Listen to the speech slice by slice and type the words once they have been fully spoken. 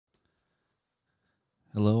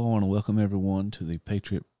Hello, I want to welcome everyone to the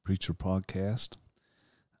Patriot Preacher Podcast.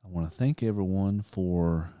 I want to thank everyone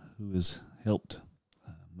for who has helped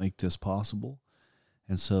make this possible.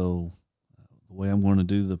 And so the way I'm going to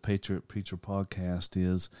do the Patriot Preacher Podcast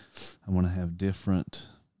is I want to have different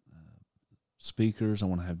speakers. I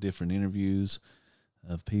want to have different interviews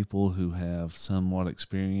of people who have somewhat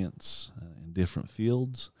experience in different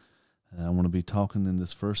fields. I want to be talking in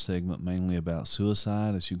this first segment mainly about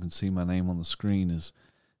suicide. As you can see, my name on the screen is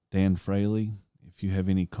Dan Fraley. If you have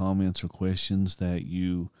any comments or questions that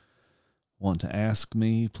you want to ask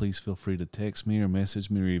me, please feel free to text me or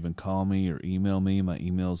message me or even call me or email me. My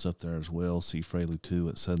email's up there as well,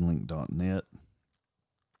 cfraley2@suddenlink.net.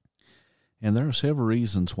 And there are several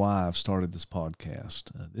reasons why I've started this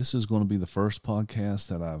podcast. This is going to be the first podcast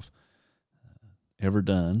that I've ever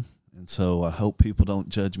done. And so I hope people don't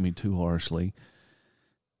judge me too harshly.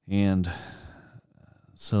 And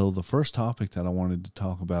so the first topic that I wanted to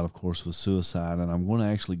talk about, of course, was suicide. And I'm going to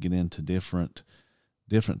actually get into different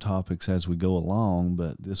topics as we go along.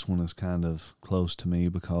 But this one is kind of close to me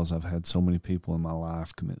because I've had so many people in my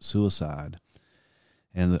life commit suicide.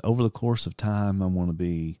 And over the course of time, I want to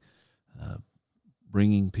be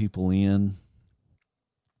bringing people in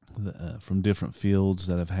from different fields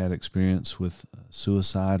that have had experience with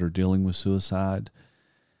suicide or dealing with suicide.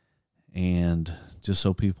 And just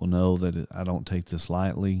so people know that I don't take this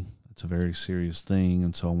lightly, it's a very serious thing.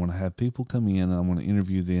 And so I want to have people come in and I want to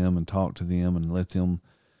interview them and talk to them and let them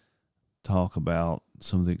talk about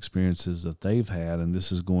some of the experiences that they've had. And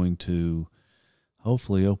this is going to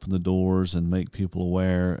hopefully open the doors and make people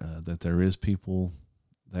aware that there is people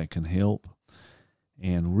that can help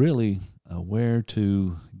and really where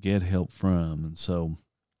to get help from. And so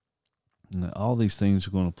all these things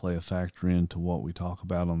are going to play a factor into what we talk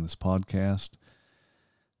about on this podcast.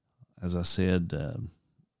 As I said,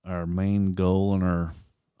 our main goal and our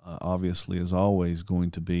obviously is always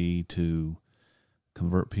going to be to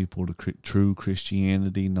convert people to true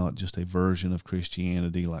Christianity, not just a version of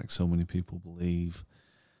Christianity like so many people believe.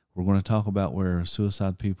 We're going to talk about where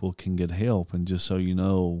suicide people can get help. And just so you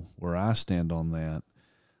know where I stand on that,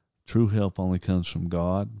 true help only comes from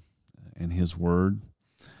God and His Word.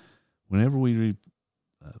 Whenever we read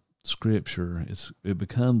Scripture, it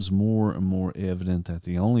becomes more and more evident that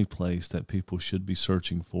the only place that people should be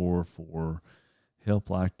searching for help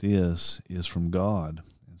like this is from God.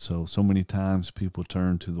 And so many times people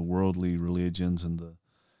turn to the worldly religions and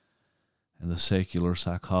the secular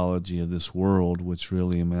psychology of this world, which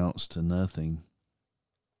really amounts to nothing.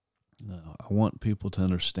 I want people to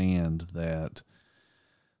understand that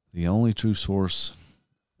the only true source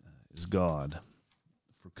is God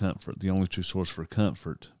for comfort. The only true source for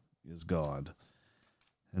comfort is God.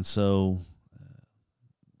 And so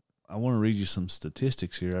I want to read you some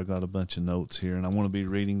statistics here. I got a bunch of notes here, and I want to be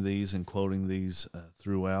reading these and quoting these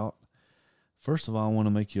throughout. First of all, I want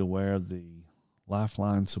to make you aware of the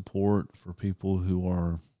Lifeline support for people who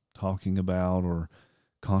are talking about or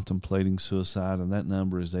contemplating suicide, and that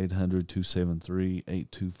number is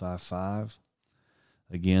 800-273-8255.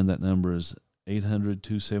 Again, that number is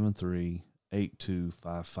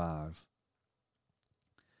 800-273-8255.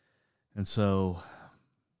 And so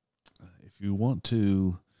if you want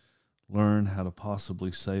to learn how to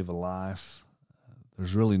possibly save a life,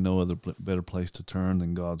 there's really no other better place to turn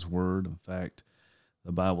than God's Word. In fact,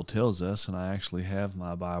 the Bible tells us, and I actually have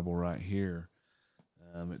my Bible right here,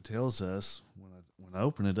 it tells us, when I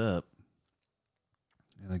open it up,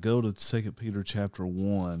 and I go to 2 Peter chapter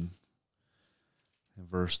 1, in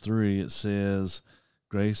verse 3, it says,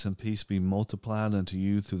 "Grace and peace be multiplied unto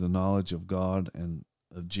you through the knowledge of God and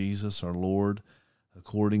of Jesus our Lord,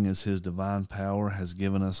 according as His divine power has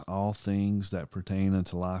given us all things that pertain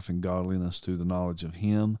unto life and godliness through the knowledge of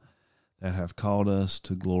Him that hath called us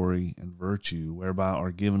to glory and virtue, whereby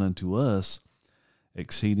are given unto us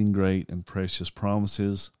exceeding great and precious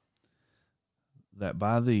promises, that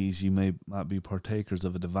by these you might be partakers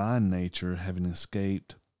of a divine nature, having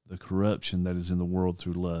escaped the corruption that is in the world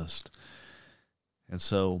through lust." And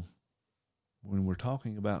so when we're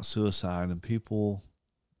talking about suicide and people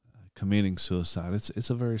committing suicide, it's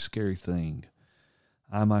a very scary thing.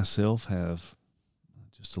 I myself have,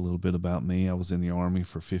 just a little bit about me, I was in the Army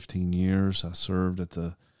for 15 years. I served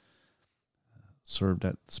at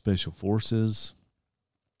Special Forces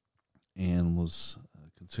and was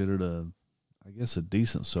considered a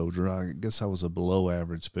decent soldier. I guess I was a below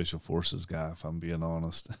average Special Forces guy, if I'm being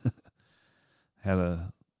honest. Had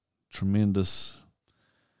a tremendous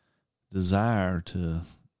desire to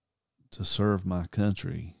serve my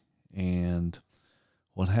country. And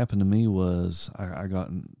what happened to me was I got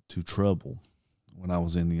into trouble when I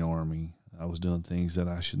was in the Army. I was doing things that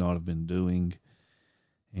I should not have been doing,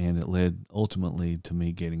 and it led ultimately to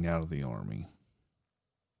me getting out of the Army.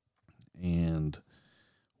 And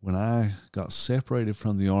when I got separated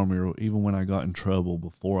from the Army, or even when I got in trouble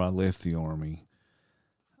before I left the Army,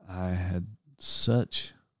 I had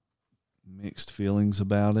such mixed feelings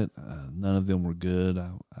about it. None of them were good.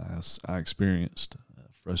 I experienced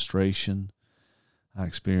frustration. I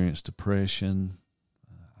experienced depression.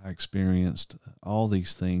 I experienced all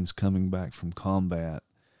these things coming back from combat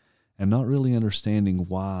and not really understanding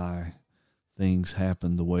why things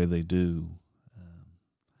happen the way they do.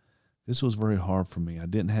 This was very hard for me. I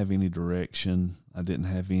didn't have any direction. I didn't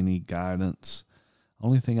have any guidance.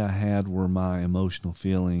 Only thing I had were my emotional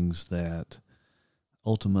feelings that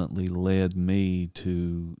ultimately led me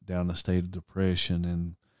to down a state of depression.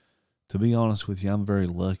 And to be honest with you, I'm very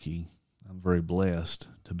lucky. I'm very blessed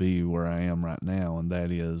to be where I am right now, and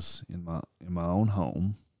that is in my own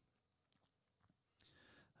home.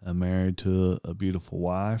 I'm married to a beautiful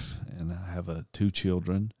wife, and I have 2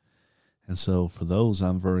 children. And so for those,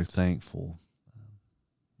 I'm very thankful.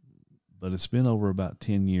 But it's been over about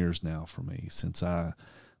 10 years now for me since I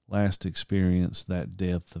last experienced that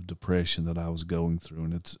depth of depression that I was going through.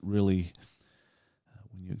 And it's really,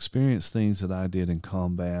 when you experience things that I did in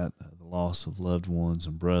combat, the loss of loved ones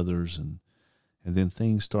and brothers, and then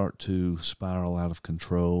things start to spiral out of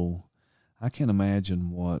control, I can't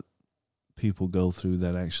imagine what people go through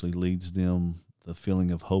that actually leads them, the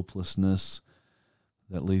feeling of hopelessness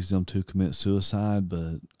that leads them to commit suicide.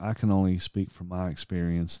 But I can only speak from my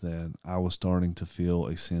experience that I was starting to feel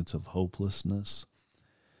a sense of hopelessness.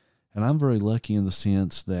 And I'm very lucky in the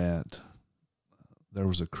sense that there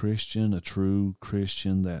was a Christian, a true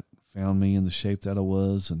Christian, that found me in the shape that I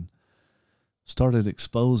was and started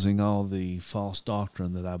exposing all the false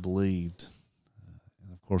doctrine that I believed.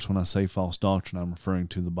 And of course, when I say false doctrine, I'm referring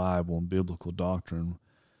to the Bible and biblical doctrine.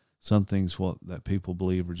 Some things that people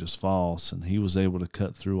believe are just false, and he was able to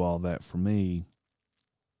cut through all that for me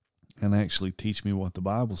and actually teach me what the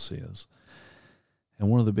Bible says. And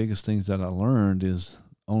one of the biggest things that I learned is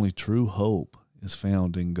only true hope is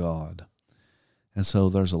found in God. And so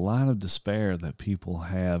there's a lot of despair that people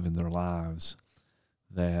have in their lives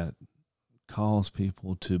that cause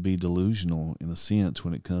people to be delusional in a sense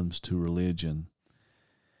when it comes to religion.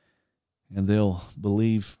 And they'll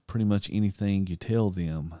believe pretty much anything you tell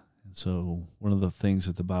them. And so one of the things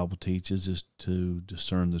that the Bible teaches is to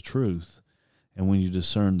discern the truth. And when you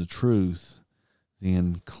discern the truth,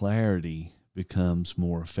 then clarity becomes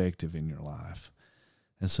more effective in your life.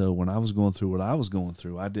 And so when I was going through what I was going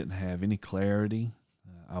through, I didn't have any clarity.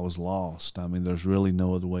 I was lost. I mean, there's really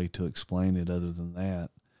no other way to explain it other than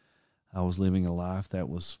that. I was living a life that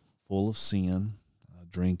was full of sin,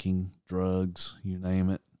 drinking, drugs, you name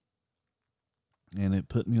it. And it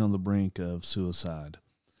put me on the brink of suicide.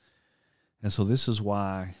 And so this is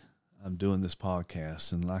why I'm doing this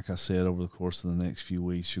podcast. And like I said, over the course of the next few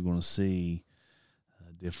weeks, you're going to see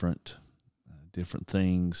different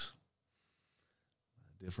things,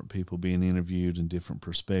 different people being interviewed and different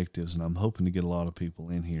perspectives. And I'm hoping to get a lot of people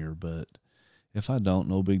in here. But if I don't,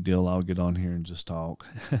 no big deal. I'll get on here and just talk.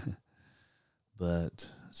 But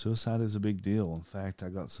suicide is a big deal. In fact, I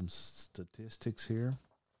got some statistics here.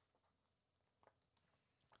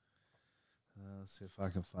 Let's see if I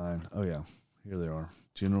can find. Oh, yeah. Here they are.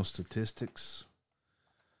 General statistics.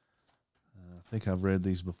 I think I've read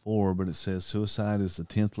these before, but it says suicide is the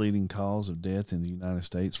 10th leading cause of death in the United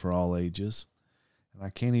States for all ages. And I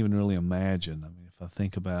can't even really imagine. I mean, if I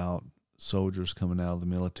think about soldiers coming out of the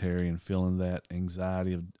military and feeling that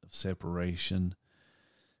anxiety of separation,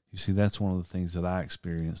 you see, that's one of the things that I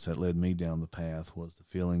experienced that led me down the path, was the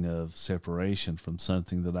feeling of separation from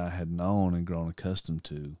something that I had known and grown accustomed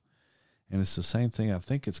to. And it's the same thing. I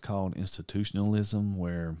think it's called institutionalism,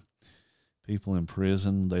 where people in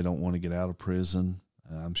prison, they don't want to get out of prison.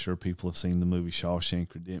 I'm sure people have seen the movie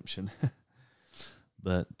Shawshank Redemption.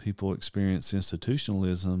 But people experience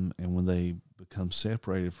institutionalism, and when they become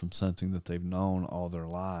separated from something that they've known all their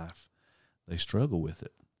life, they struggle with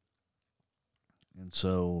it. And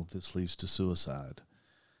so this leads to suicide.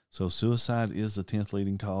 So suicide is the 10th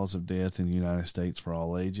leading cause of death in the United States for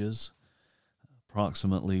all ages.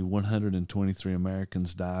 Approximately 123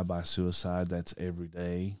 Americans die by suicide. That's every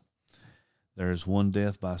day. There is 1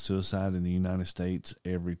 death by suicide in the United States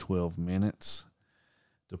every 12 minutes.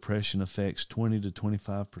 Depression affects 20 to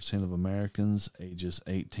 25% of Americans ages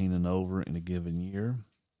 18 and over in a given year.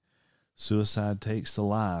 Suicide takes the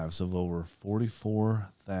lives of over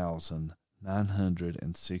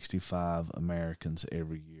 44,965 Americans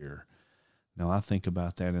every year. Now, I think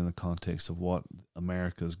about that in the context of what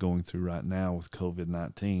America is going through right now with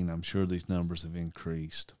COVID-19. I'm sure these numbers have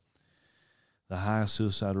increased. The highest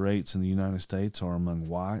suicide rates in the United States are among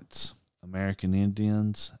whites, American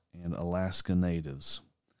Indians, and Alaska Natives.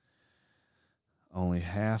 Only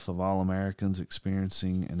half of all Americans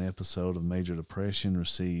experiencing an episode of major depression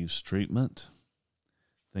receives treatment.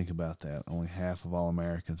 Think about that. Only half of all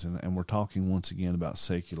Americans. And we're talking once again about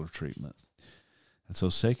secular treatment. And so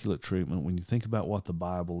secular treatment, when you think about what the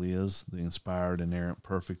Bible is, the inspired, inerrant,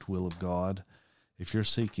 perfect will of God, if you're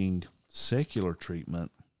seeking secular treatment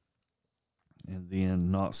and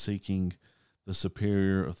then not seeking the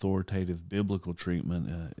superior, authoritative, biblical treatment,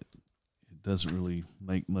 it doesn't really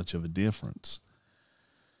make much of a difference.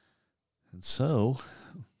 And so,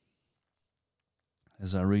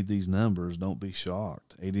 as I read these numbers, don't be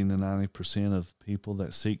shocked. 80 to 90% of people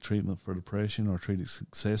that seek treatment for depression are treated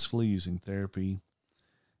successfully using therapy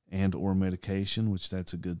and or medication, which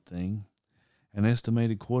that's a good thing. An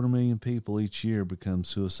estimated 250,000 people each year become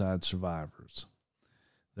suicide survivors.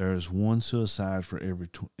 There is one suicide for every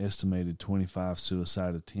estimated 25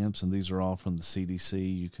 suicide attempts, and these are all from the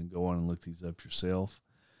CDC. You can go on and look these up yourself.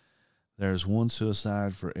 There is one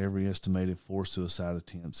suicide for every estimated 4 suicide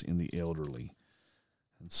attempts in the elderly.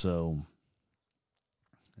 And so,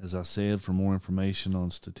 as I said, for more information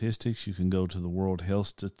on statistics, you can go to the World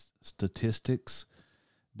Health Statistics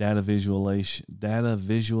Data Visualization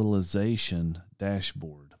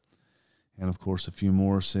Dashboard. And, of course, a few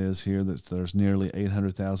more says here that there's nearly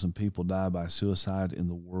 800,000 people die by suicide in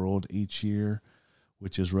the world each year,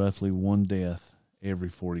 which is roughly one death every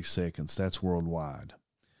 40 seconds. That's worldwide.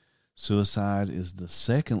 Suicide is the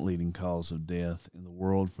second leading cause of death in the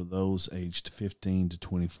world for those aged 15 to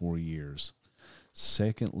 24 years.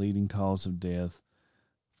 Second leading cause of death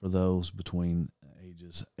for those between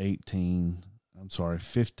ages 15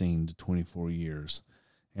 to 24 years.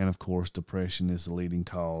 And, of course, depression is the leading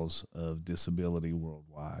cause of disability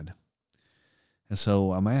worldwide. And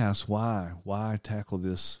so I'm asked, why tackle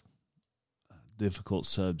this difficult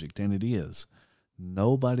subject? And it is.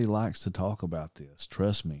 Nobody likes to talk about this.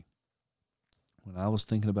 Trust me. When I was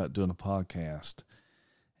thinking about doing a podcast,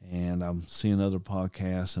 and I'm seeing other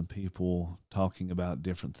podcasts and people talking about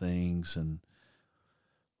different things, and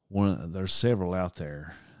there's several out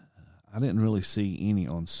there, I didn't really see any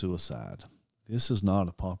on suicide. This is not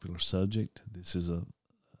a popular subject. When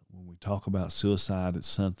we talk about suicide, it's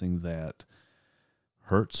something that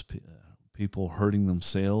hurts people hurting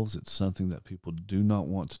themselves. It's something that people do not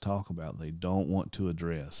want to talk about. They don't want to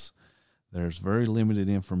address. There's very limited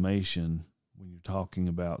information when you're talking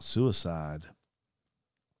about suicide.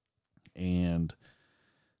 And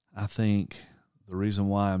I think the reason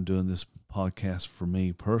why I'm doing this podcast for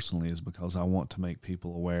me personally is because I want to make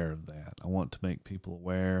people aware of that. I want to make people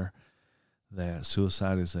aware that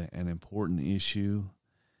suicide is an important issue,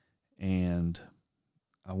 and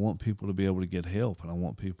I want people to be able to get help, and I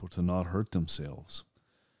want people to not hurt themselves.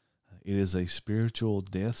 It is a spiritual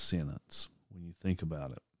death sentence when you think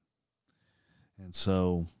about it. And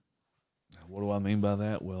so, what do I mean by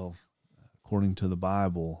that? Well, according to the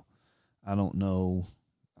Bible, I don't know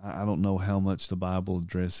how much the Bible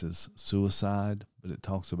addresses suicide, but it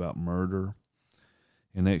talks about murder.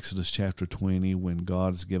 In Exodus chapter 20, when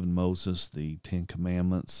God has given Moses the 10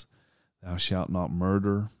 Commandments, thou shalt not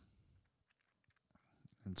murder.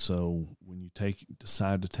 And so when you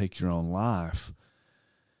decide to take your own life,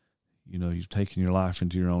 you've taken your life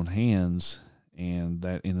into your own hands, and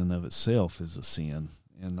that in and of itself is a sin.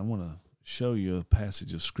 And I want to show you a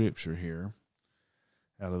passage of Scripture here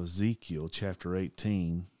out of Ezekiel chapter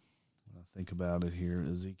 18. When I think about it here,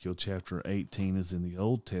 Ezekiel chapter 18 is in the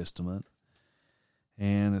Old Testament,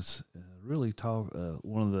 and it's really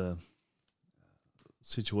one of the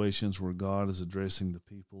situations where God is addressing the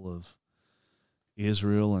people of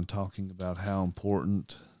Israel and talking about how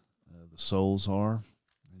important the souls are.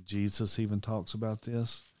 And Jesus even talks about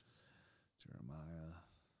this. Jeremiah.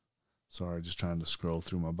 Sorry, just trying to scroll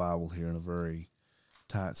through my Bible here in a very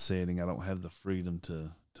tight setting. I don't have the freedom to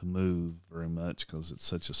move very much because it's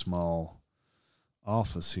such a small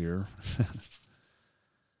office here.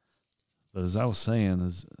 But as I was saying,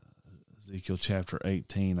 Ezekiel chapter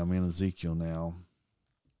 18, I'm in Ezekiel now.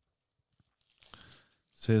 It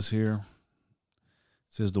says here,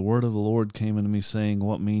 the word of the Lord came unto me, saying,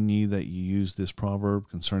 What mean ye that ye use this proverb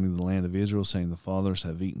concerning the land of Israel, saying, The fathers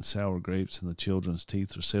have eaten sour grapes, and the children's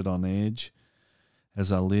teeth are set on edge?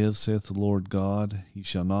 As I live, saith the Lord God, ye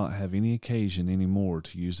shall not have any occasion any more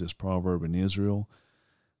to use this proverb in Israel.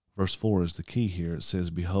 Verse 4 is the key here. It says,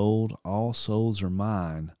 Behold, all souls are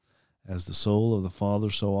mine. As the soul of the Father,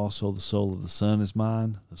 so also the soul of the Son is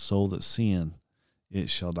mine. The soul that sin, it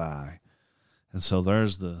shall die. And so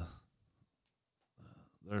there's the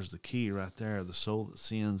key right there. The soul that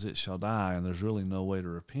sins, it shall die. And there's really no way to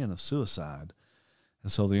repent of suicide.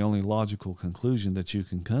 And so the only logical conclusion that you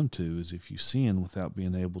can come to is if you sin without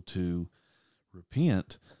being able to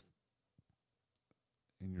repent,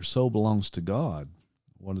 and your soul belongs to God,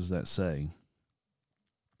 what does that say?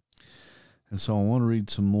 And so I want to read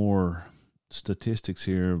some more statistics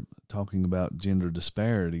here talking about gender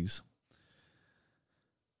disparities.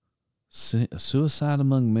 Suicide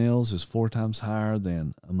among males is 4 times higher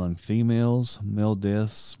than among females. Male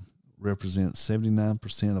deaths represent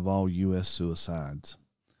 79% of all U.S. suicides.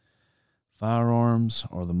 Firearms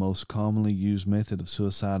are the most commonly used method of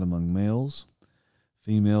suicide among males.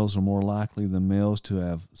 Females are more likely than males to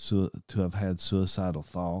have had suicidal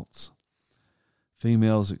thoughts.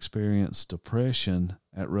 Females experience depression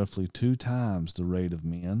at roughly 2 times the rate of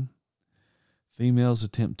men. Females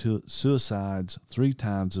attempt suicides 3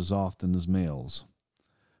 times as often as males.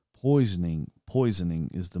 Poisoning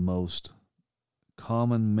is the most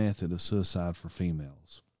common method of suicide for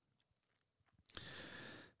females.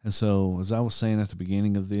 And so, as I was saying at the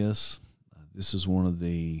beginning of this is one of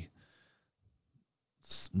the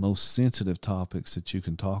most sensitive topics that you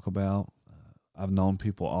can talk about. I've known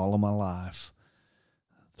people all of my life.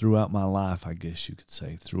 Throughout my life, I guess you could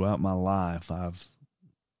say. Throughout my life, I've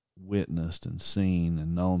witnessed and seen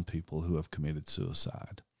and known people who have committed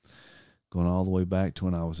suicide. Going all the way back to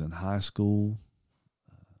when I was in high school,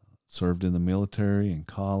 served in the military, in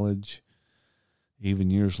college, even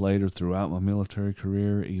years later throughout my military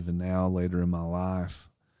career, even now later in my life.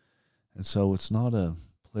 And so it's not a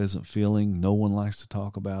pleasant feeling. No one likes to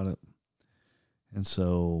talk about it. And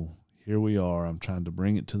so here we are. I'm trying to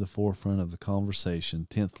bring it to the forefront of the conversation.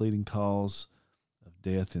 10th leading cause of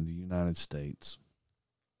death in the United States.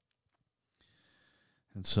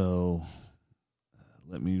 And so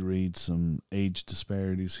let me read some age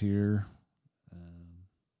disparities here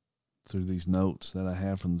through these notes that I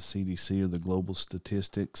have from the CDC or the global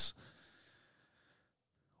statistics.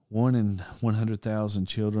 1 in 100,000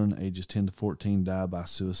 children ages 10 to 14 die by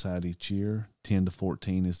suicide each year. 10 to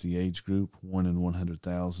 14 is the age group, 1 in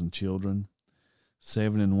 100,000 children.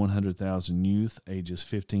 7 in 100,000 youth ages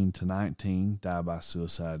 15 to 19 die by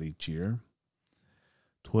suicide each year.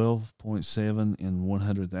 12.7 in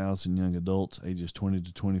 100,000 young adults ages 20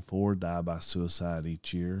 to 24 die by suicide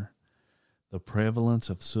each year. The prevalence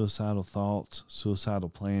of suicidal thoughts, suicidal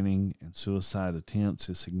planning, and suicide attempts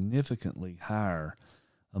is significantly higher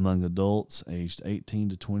among adults aged 18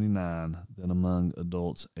 to 29 than among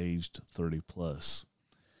adults aged 30 plus.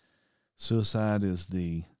 Suicide is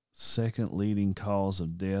the second leading cause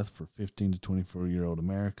of death for 15 to 24-year-old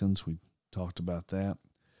Americans. We talked about that.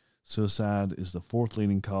 Suicide is the 4th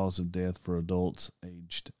leading cause of death for adults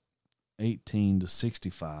aged 18 to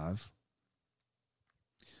 65.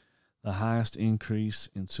 The highest increase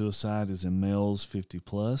in suicide is in males 50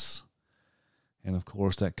 plus. And of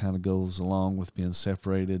course, that kind of goes along with being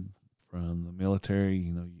separated from the military.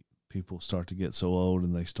 You know, people start to get so old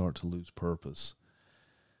and they start to lose purpose.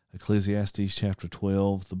 Ecclesiastes chapter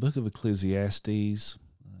 12, the book of Ecclesiastes,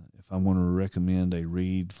 if I want to recommend a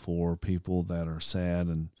read for people that are sad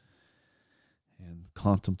and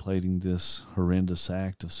contemplating this horrendous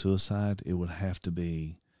act of suicide, it would have to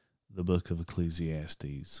be the book of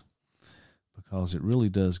Ecclesiastes, because it really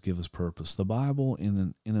does give us purpose. The Bible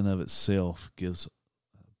in and of itself gives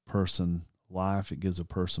a person life. It gives a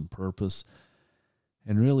person purpose.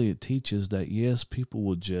 And really it teaches that, yes, people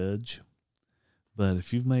will judge, but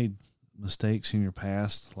if you've made mistakes in your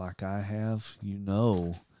past like I have, you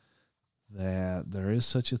know that there is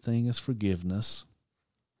such a thing as forgiveness,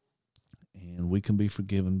 and we can be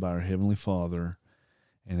forgiven by our Heavenly Father.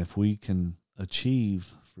 And if we can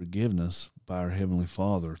achieve forgiveness by our Heavenly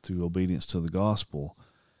Father through obedience to the gospel,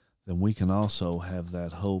 then we can also have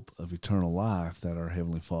that hope of eternal life that our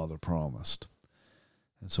Heavenly Father promised.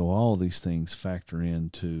 And so all these things factor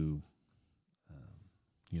into,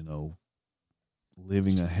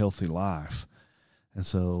 living a healthy life. And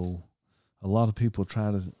so a lot of people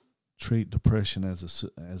try to treat depression as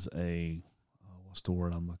a what's the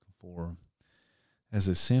word I'm looking for? As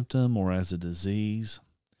a symptom or as a disease.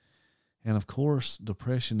 And of course,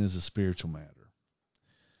 depression is a spiritual matter.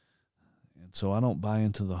 And so I don't buy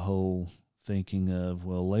into the whole thinking of,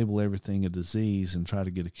 well, label everything a disease and try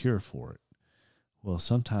to get a cure for it. Well,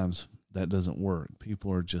 sometimes that doesn't work.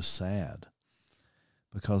 People are just sad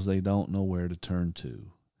because they don't know where to turn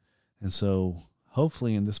to. And so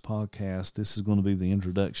hopefully in this podcast, this is going to be the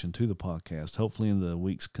introduction to the podcast. Hopefully in the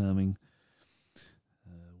weeks coming,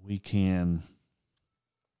 we can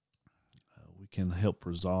help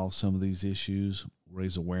resolve some of these issues,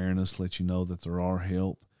 raise awareness, let you know that there are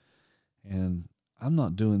help. And I'm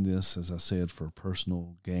not doing this, as I said, for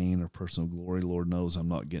personal gain or personal glory. Lord knows I'm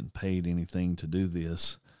not getting paid anything to do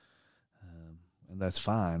this. And that's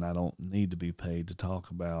fine. I don't need to be paid to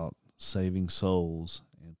talk about saving souls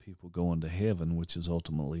and people going to heaven, which is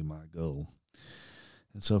ultimately my goal.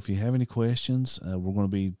 And so if you have any questions, we're going to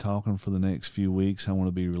be talking for the next few weeks. I want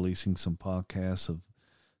to be releasing some podcasts of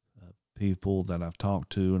people that I've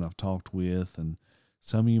talked to and I've talked with. And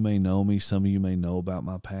some of you may know me, some of you may know about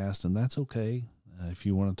my past, and that's okay. If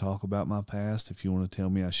you want to talk about my past, if you want to tell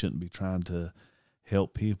me I shouldn't be trying to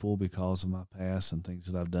help people because of my past and things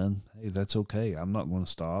that I've done, hey, that's okay. I'm not going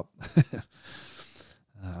to stop.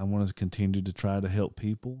 I want to continue to try to help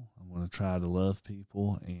people. I want to try to love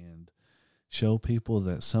people and show people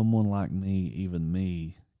that someone like me, even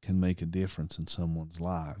me, can make a difference in someone's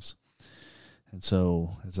lives. And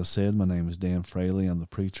so, as I said, my name is Dan Fraley. I'm the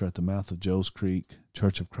preacher at the mouth of Joe's Creek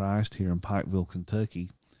Church of Christ here in Pikeville, Kentucky.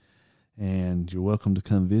 And you're welcome to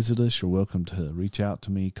come visit us. You're welcome to reach out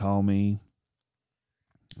to me, call me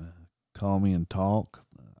and talk.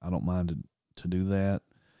 I don't mind to do that.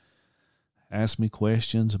 Ask me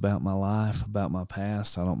questions about my life, about my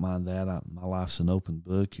past. I don't mind that. My life's an open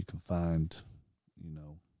book. You can find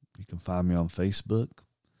me on Facebook.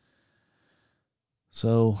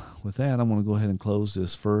 So with that, I'm going to go ahead and close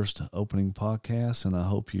this first opening podcast, and I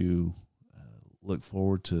hope you look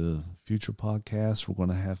forward to future podcasts. We're going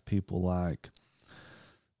to have people like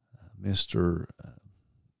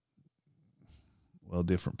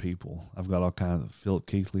different people. I've got all kinds of Philip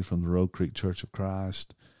Keithley from the Road Creek Church of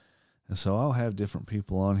Christ. And so I'll have different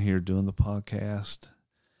people on here doing the podcast.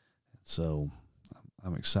 So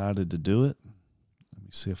I'm excited to do it. Let me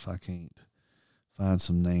see if I can't find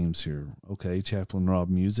some names here. Okay, Chaplain Rob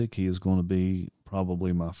Music. He is going to be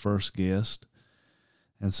probably my first guest.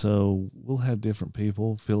 And so we'll have different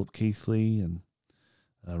people, Philip Keithley and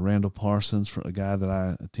Randall Parsons, a guy that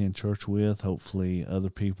I attend church with, hopefully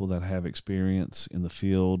other people that have experience in the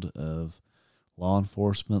field of law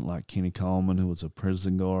enforcement, like Kenny Coleman, who was a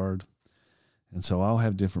prison guard. And so I'll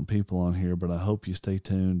have different people on here, but I hope you stay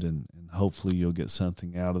tuned and hopefully you'll get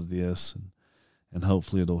something out of this and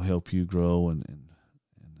hopefully it'll help you grow and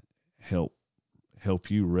help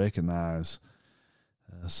you recognize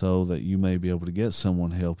so that you may be able to get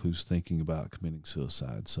someone help who's thinking about committing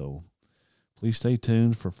suicide. So please stay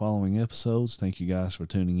tuned for following episodes. Thank you guys for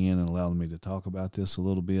tuning in and allowing me to talk about this a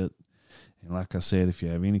little bit. And like I said, if you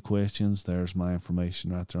have any questions, there's my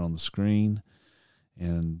information right there on the screen.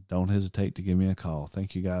 And don't hesitate to give me a call.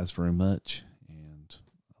 Thank you guys very much. And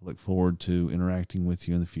I look forward to interacting with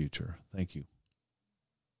you in the future. Thank you.